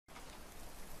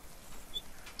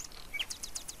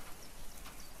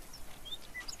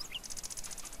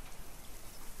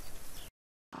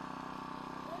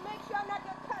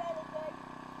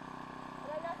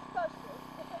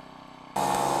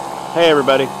Hey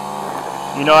everybody.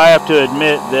 You know, I have to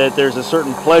admit that there's a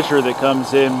certain pleasure that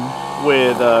comes in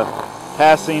with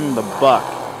passing the buck.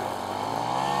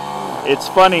 It's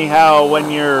funny how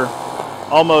when you're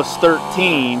almost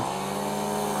 13,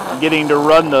 getting to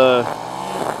run the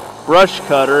brush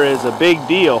cutter is a big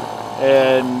deal,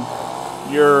 and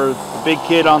you're the big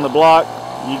kid on the block.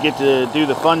 You get to do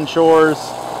the fun chores,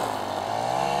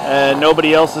 and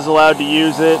nobody else is allowed to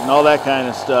use it, and all that kind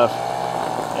of stuff.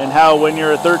 And how when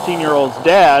you're a 13-year-old's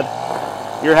dad,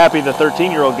 you're happy the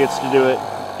 13-year-old gets to do it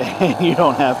and you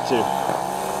don't have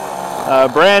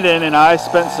to. Brandon and I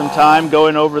spent some time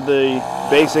going over the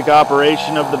basic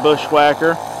operation of the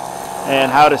Bushwhacker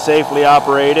and how to safely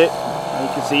operate it. You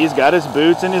can see he's got his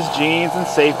boots and his jeans and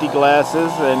safety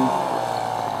glasses, and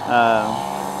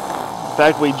in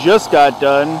fact we just got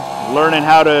done learning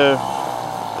how to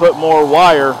put more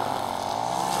wire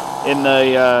in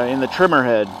the trimmer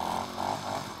head.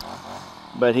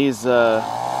 But he's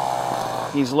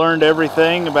learned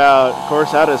everything about, of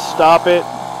course, how to stop it,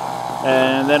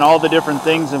 and then all the different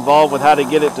things involved with how to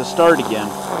get it to start again.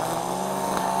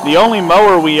 The only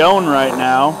mower we own right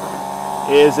now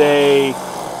is a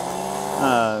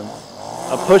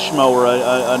push mower,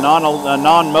 a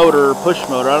non-motor push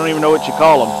motor. I don't even know what you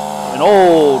call them. An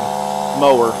old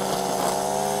mower.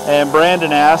 And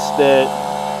Brandon asked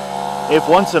that if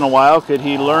once in a while could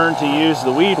he learn to use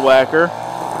the weed whacker,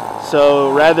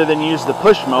 so rather than use the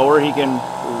push mower, he can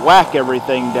whack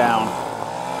everything down.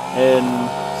 And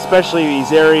especially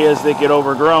these areas that get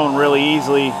overgrown really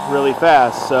easily, really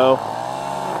fast. So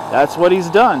that's what he's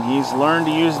done. He's learned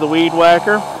to use the weed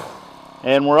whacker.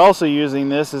 And we're also using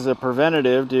this as a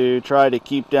preventative to try to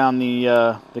keep down the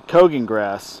Kogan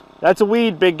grass. That's a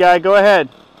weed, big guy. Go ahead.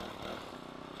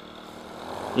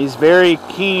 He's very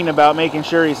keen about making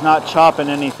sure he's not chopping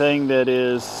anything that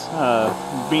is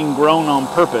being grown on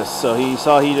purpose. So he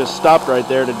just stopped right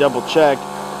there to double check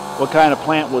what kind of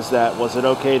plant was that. Was it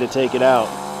okay to take it out?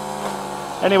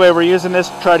 Anyway, we're using this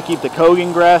to try to keep the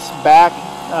Kogan grass back,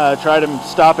 try to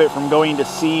stop it from going to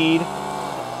seed,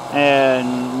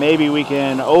 and maybe we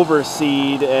can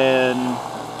overseed and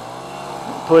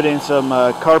put in some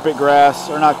carpet grass,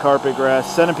 or not carpet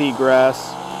grass, centipede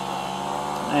grass,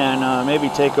 and maybe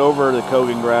take over the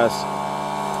Kogan grass.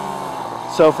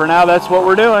 So for now, that's what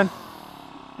we're doing.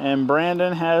 And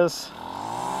Brandon has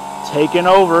taken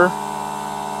over.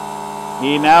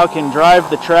 He now can drive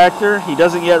the tractor. He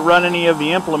doesn't yet run any of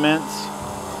the implements.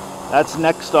 That's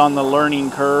next on the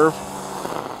learning curve.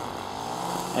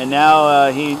 And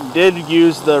now he did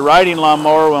use the riding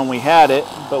lawnmower when we had it,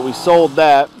 but we sold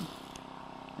that.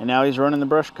 And now he's running the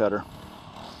brush cutter.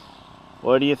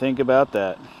 What do you think about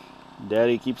that?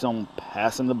 Daddy keeps on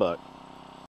passing the buck.